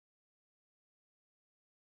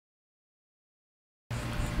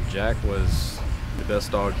Jack was the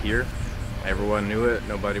best dog here. Everyone knew it,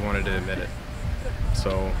 nobody wanted to admit it.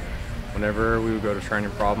 So whenever we would go to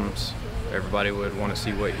training problems, everybody would want to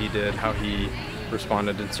see what he did, how he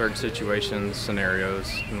responded in certain situations,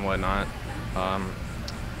 scenarios, and whatnot.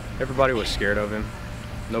 Everybody was scared of him.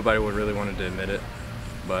 Nobody would really wanted to admit it,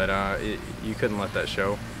 but you couldn't let that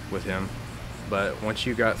show with him. But once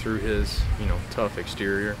you got through his, tough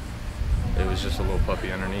exterior, it was just a little puppy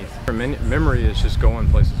underneath. Memory is just going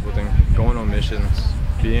places with him, going on missions,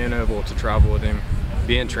 being able to travel with him,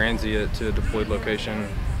 being transient to a deployed location,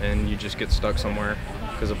 and you just get stuck somewhere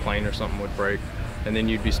because a plane or something would break, and then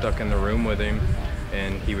you'd be stuck in the room with him,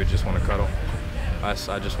 and he would just want to cuddle. I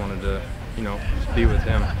just wanted to, be with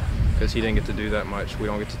him because he didn't get to do that much. We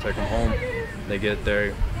don't get to take him home. They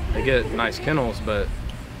get nice kennels, but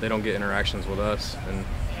they don't get interactions with us, and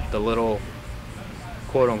the little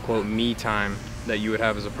quote-unquote me time that you would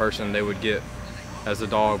have as a person, they would get as a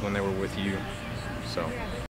dog when they were with you. So